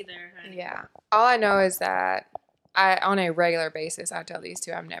Me either, honey. yeah. All I know is that on a regular basis, I tell these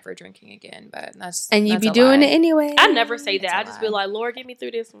two I'm never drinking again. But that's And you that's be a doing lie. it anyway. I never say that. That's a I just be lie. like, Lord, get me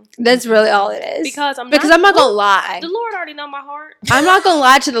through this one. That's really all it is. Because I'm not not gonna lie. The Lord already know my heart. I'm not gonna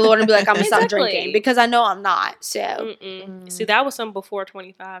lie to the Lord and be like, I'm gonna stop Exactly. drinking because I know I'm not. So, Mm-mm. See, that was some before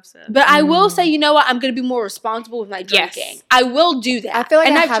 25. So but I will say, you know what? I'm gonna be more responsible with my Yes. drinking. I will do that. I feel like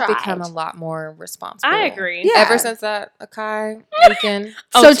and I I've have tried. become a lot more responsible. I agree. Yeah. Ever since that Akai weekend.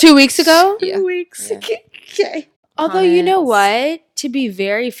 So 2 weeks ago. Yeah. 2 weeks. Yeah. Okay. Although you know Comments. what, to be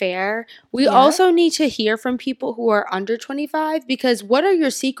very fair, we Yeah. also need to hear from people who are under 25 because what are your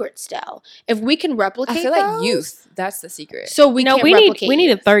secrets still? If we can replicate, I feel like those, youth. That's the secret. So we No, can't we replicate.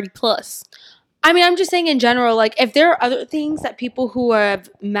 need a 30 plus. I mean, I'm just saying in general, like if there are other things that people who have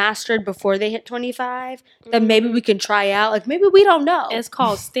mastered before they hit 25, then maybe we can try out. Like maybe we don't know. It's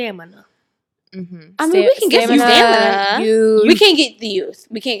called stamina. Mm-hmm. I mean, we can get some stamina. Youth. We can't get the youth.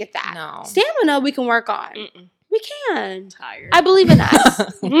 We can't get that. No. Stamina we can work on. Mm-mm. We can. Tired. I believe in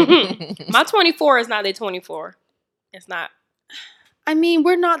us. My 24 is not their 24. It's not. I mean,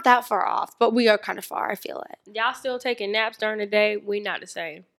 we're not that far off, but we are kind of far. I feel it. Y'all still taking naps during the day? We not the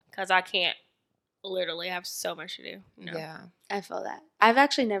same. Because I can't literally have so much to do. No. Yeah. I feel that. I've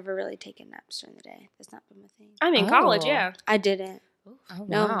actually never really taken naps during the day. That's not been my thing. I'm in college, Oh. yeah. I didn't. Oh,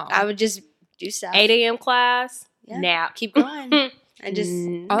 No, wow. I would just do stuff. 8 a.m. class, Yeah. nap. Keep going. And just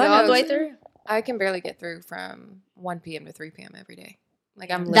Mm. go All I all know the way is- through. I can barely get through from 1 p.m. to 3 p.m. every day. Like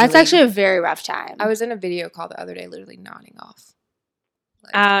I'm. That's literally- actually a very rough time. I was in a video call the other day, literally nodding off.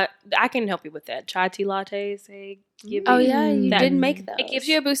 Like, I can help you with that. Chai tea lattes, they give oh you. yeah, you that- did make those. It gives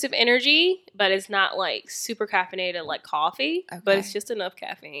you a boost of energy, but it's not like super caffeinated like coffee, but Okay. it's just enough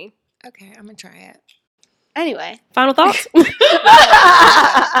caffeine. okay, I'm gonna try it. Anyway. Final thoughts?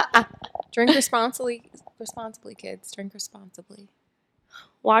 Drink responsibly, kids. Drink responsibly.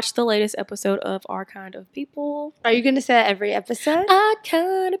 Watch the latest episode of Our Kind of People. Are you gonna say that every episode? Our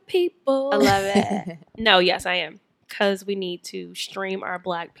Kind of People. I love it. No, yes, I am. Because we need to stream our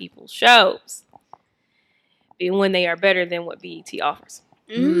Black people shows when they are better than what BET offers.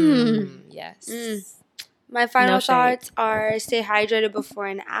 Yes. Mm. My final No shade. thoughts are stay hydrated before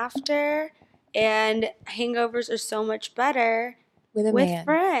and after. And hangovers are so much better with a with man.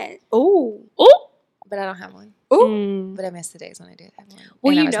 friends. Oh. But I don't have one. Mm. But I miss the days when I did have one.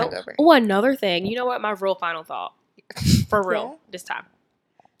 Well, and I you was know. hungover. Oh, another thing. You know what? My real final thought. For real. Yeah. This time.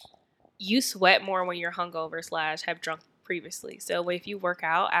 You sweat more when you're hungover / have drunk previously. So if you work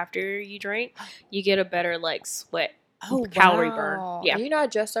out after you drink, you get a better like sweat calorie burn. Yeah. You know, I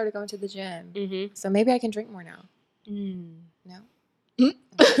just started going to the gym. Mm-hmm. So maybe I can drink more now. No?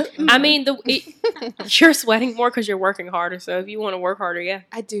 I mean, you're sweating more because you're working harder. So if you want to work harder, yeah.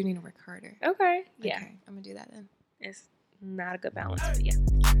 I do need to work harder. Okay. Yeah. Okay, I'm going to do that then. It's not a good balance, but yeah.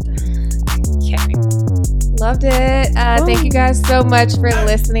 Okay. Loved it. Thank you guys so much for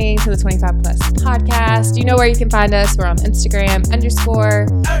listening to the 25 Plus podcast. You know where you can find us. We're on Instagram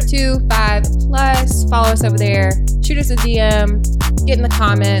 _25plus. Follow us over there. Shoot us a DM. Get in the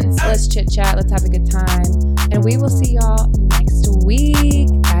comments. Let's chit chat. Let's have a good time. And we will see y'all next week.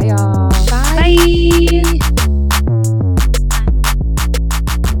 Bye, y'all. Bye.